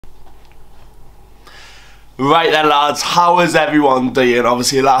Right then lads, how is everyone doing?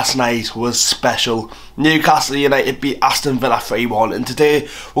 Obviously last night was special. Newcastle United beat Aston Villa 3-1 and today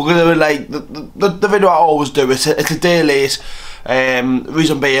we're going to do like the video I always do. It's a day late.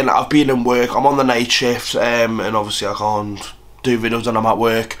 Reason being I've been in work, I'm on the night shift and obviously I can't do videos when I'm at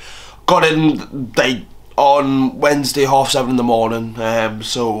work. Got in like on Wednesday 7:30 in the morning,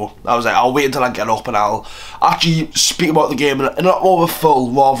 so I was like I'll wait until I get up and I'll actually speak about the game in a lot more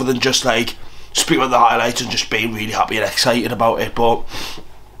full rather than just like speak about the highlights and just being really happy and excited about it. But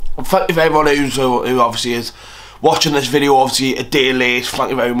thank you for everyone who obviously is watching this video obviously a day late.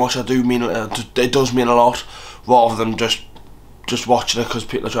 Thank you very much. I do mean it does mean a lot rather than just watching it because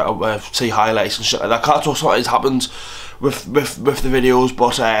people are trying to see highlights and shit like that. That's what sometimes happens with the videos.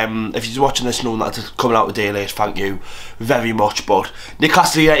 But if you're watching this knowing that it's coming out a day late, thank you very much. But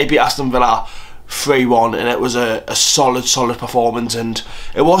Newcastle United beat Aston Villa 3-1 and it was a solid performance, and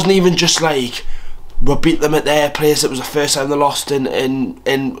it wasn't even just like we beat them at their place. It was the first time they lost in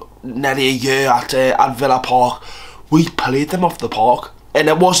nearly a year at Villa Park. We played them off the park and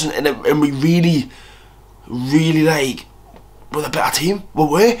it wasn't, and we really like we're a better team.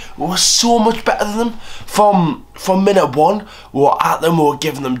 We were so much better than them from minute one. We were at them, we were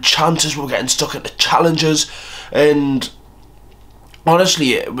giving them chances, we were getting stuck into challenges, and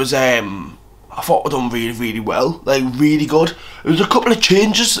honestly it was I thought we'd done really well, like really good. There was a couple of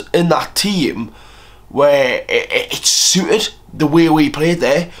changes in that team where it suited the way we played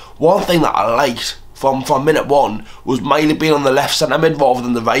there. One thing that I liked from minute one was Miley being on the left centre mid rather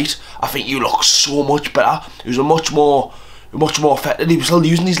than the right. I think you look so much better. He was much more effective. He was still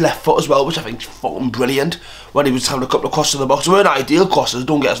using his left foot as well, which I think is fucking brilliant. When he was having a couple of crosses in the box, they weren't ideal crosses,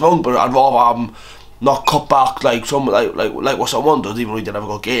 don't get us wrong, but I'd rather have him not cut back like what someone does, even though he didn't have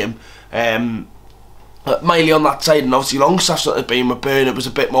a good game. Miley on that side, and obviously Longstaff's not been with Burn. It was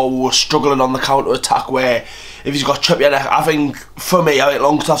a bit more we were struggling on the counter attack, where if he's got Trippier, I think for me, I think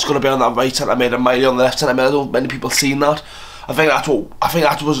Longstaff's going to be on that right centre mid and Miley on the left centre mid. I don't think many people seen that. I think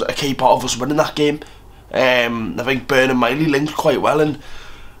that was a key part of us winning that game. I think Burn and Miley linked quite well, and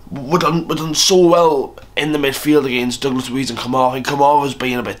we've done so well in the midfield against Douglas Luiz and Kamara. And Kamara's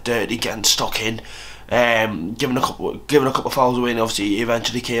being a bit dirty, getting stuck in, giving a couple of fouls away, and obviously he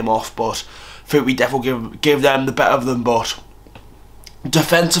eventually came off. But I think we definitely give them the better of them. But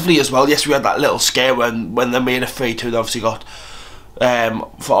defensively as well, yes, we had that little scare when they made a 3-2. They obviously got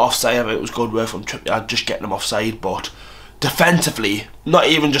for offside. I think it was good work from Trippier just getting them offside, but defensively, not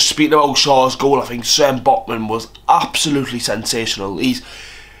even just speaking about Shaw's goal, I think Sven Botman was absolutely sensational.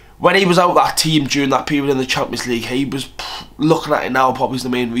 When he was out of that team during that period in the Champions League, he was, looking at it now, probably the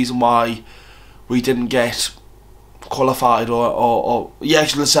main reason why we didn't get qualified, or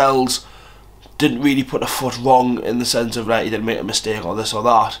Lascelles didn't really put a foot wrong in the sense of that he didn't make a mistake or this or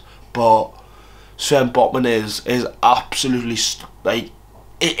that, but Sven Botman is absolutely like,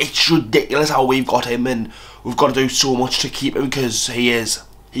 it's ridiculous how we've got him, and we've got to do so much to keep him because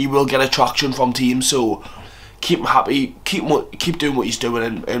he will get attraction from teams. So keep him happy, keep doing what he's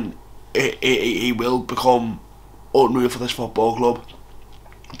doing, and he will become unreal for this football club.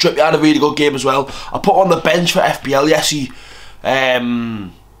 Trippier had a really good game as well. I put him on the bench for FPL. Yes, he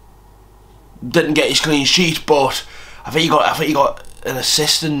didn't get his clean sheet, but I think he got an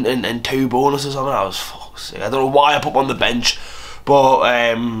assist and 2 bonuses on it. I was fuck's sake. I don't know why I put him on the bench, but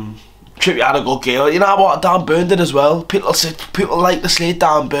Trippier had a good game. You know what Dan Burn did as well. People like to say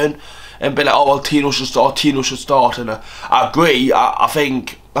Dan Burn and be like, oh well, Tino should start, and I agree. I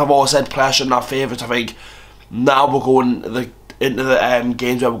think I've always said players shouldn't have favourites. I think now we're going into the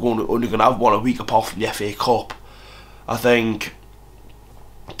games where we're only going to have one a week apart from the FA Cup. I think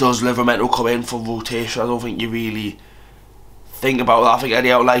does Livermore come in for rotation? I don't think you really think about that. I think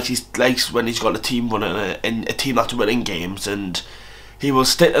Eddie likes when he's got a team running in a team that's winning games, and he will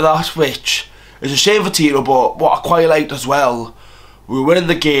stick to that, which is a shame for Tino. But what I quite liked as well, we were winning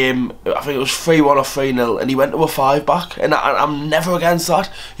the game, I think it was 3-1 or 3-0, and he went to a 5-back, and I'm never against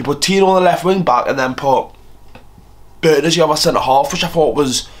that. He put Tino on the left wing back and then put Burton as the other centre half, which I thought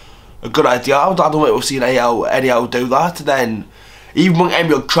was a good idea. I don't know if we've seen Eddie Howe do that. And then even when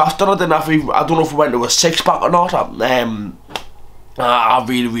Emil Kraft done it, I don't know if we went to a 6-back or not. I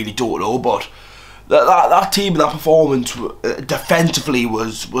really don't know, but that team, that performance defensively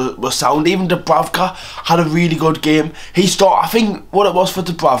was sound. Even Dubravka had a really good game. I think what it was for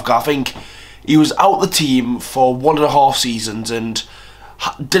Dubravka, I think he was out the team for 1.5 seasons and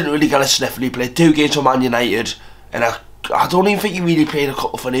didn't really get a sniff. He played 2 games for Man United, and I don't even think he really played a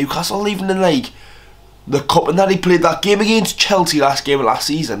couple for Newcastle, even in like the cup. And then he played that game against Chelsea last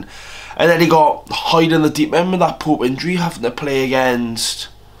season, and then he got hiding in the deep end with that Pope injury, having to play against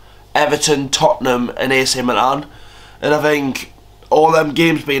Everton, Tottenham and AC Milan. And I think all them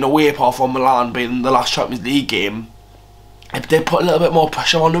games being away apart from Milan being the last Champions League game, it did put a little bit more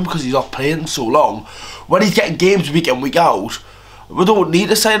pressure on him because he's not playing so long. When he's getting games week in, week out, we don't need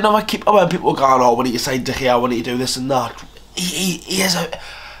to sign another keeper when people are going, oh, we need to sign De Gea, we need to do this and that.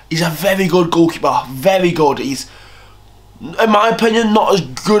 He's a very good goalkeeper, very good. He's, in my opinion, not as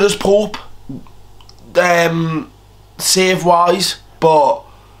good as Pope, save-wise, but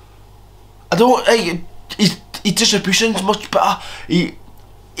I don't think his distribution's much better. He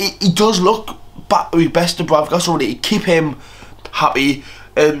does look back to his best to Dubravka, so we need to keep him happy.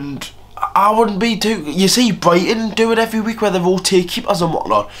 And I wouldn't be too. You see Brighton do it every week where they rotate keepers and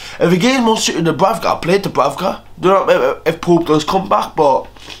whatnot. If a game was suiting Dubravka, play Dubravka. Don't know if Pope does come back, but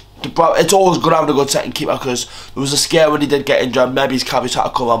it's always good having a good second keeper because there was a scare when he did get injured. Maybe his cabbage had to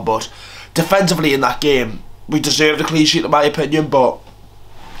come on, but defensively in that game, we deserved a clean sheet in my opinion. But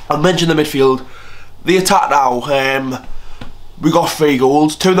I mentioned the midfield. The attack now, we got 3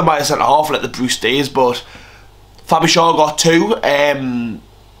 goals, 2 of them by a centre half, like the Bruce days, but Fabi Shaw got 2.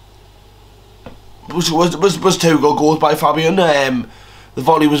 Was 2 good goals by Fabian. The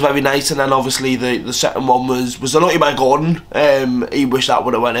volley was very nice, and then obviously the second one was unlucky by Gordon. He wished that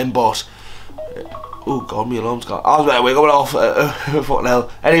would have went in, but oh god, my alarm's gone. I was better going off. Fucking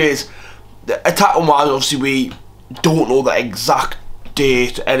hell. Anyways, attacking wise, obviously we don't know the exact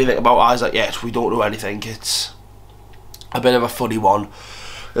date, anything about Isaac yet. We don't know anything. It's a bit of a funny one.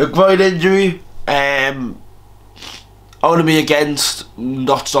 A groin injury. I want to be against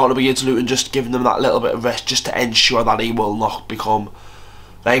not starting against Luton, just giving them that little bit of rest just to ensure that he will not become,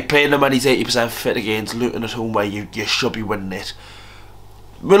 like, playing him when he's 80% fit against Luton at home where you should be winning it.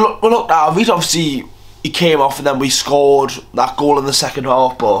 We looked at it. Obviously he came off and then we scored that goal in the second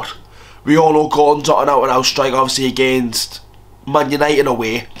half, but we all know Gordon's not an out and out striker. Obviously against Man United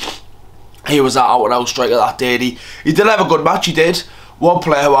away, he was that out and out striker that day. He did have a good match, he did. One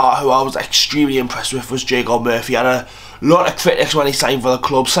player who I was extremely impressed with was Jacob Murphy. He had a lot of critics when he signed for the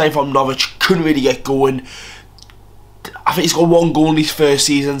club. Signed from Norwich, couldn't really get going. I think he's got 1 goal in his first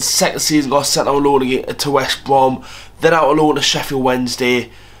season. Second season got sent out alone to West Brom, then out alone to Sheffield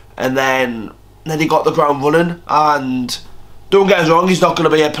Wednesday, and then he got the ground running. And don't get us wrong, he's not going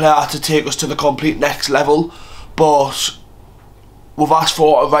to be a player to take us to the complete next level, but we've asked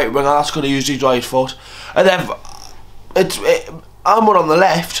for a right winger that's going to use his right foot. And then Almond on the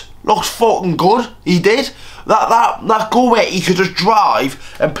left looks fucking good. He did that goal where he could just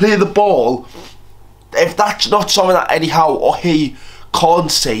drive and play the ball. If that's not something that Eddie Howe or he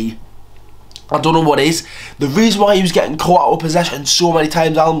can't see, I don't know what is. The reason why he was getting caught out of possession so many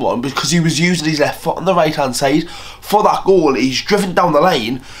times, Almond, because he was using his left foot on the right hand side for that goal. He's driven down the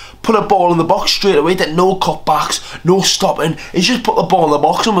lane, put a ball in the box straight away, did no cutbacks, no stopping. He's just put the ball in the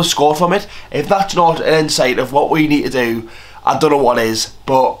box and was scored from it. If that's not an insight of what we need to do, I don't know what is.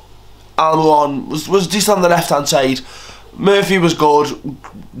 But Almiron was decent on the left hand side. Murphy was good,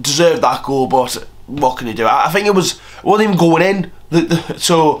 deserved that goal, but what can you do? I think it wasn't even going in.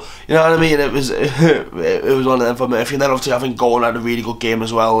 So you know what I mean. It was one of them for Murphy, and then obviously I think Gordon had a really good game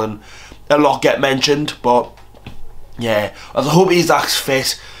as well, and a lot get mentioned. But yeah, I hope he's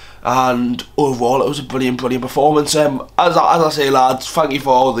fit. And overall, it was a brilliant performance. As I say, lads, thank you for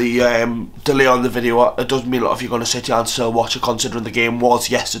all the delay on the video. It does mean a lot if you're going to sit here and still watch it, considering the game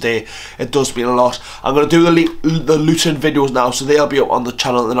was yesterday. It does mean a lot. I'm going to do the Luton videos now, so they'll be up on the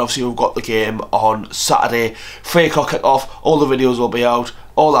channel. And then obviously we've got the game on Saturday, 3 o'clock kick-off. All the videos will be out,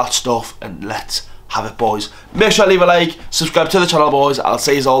 all that stuff, and let's have it, boys. Make sure to leave a like, subscribe to the channel, boys. I'll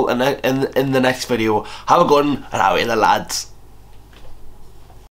see you all in the next video. Have a good one, and out in the lads.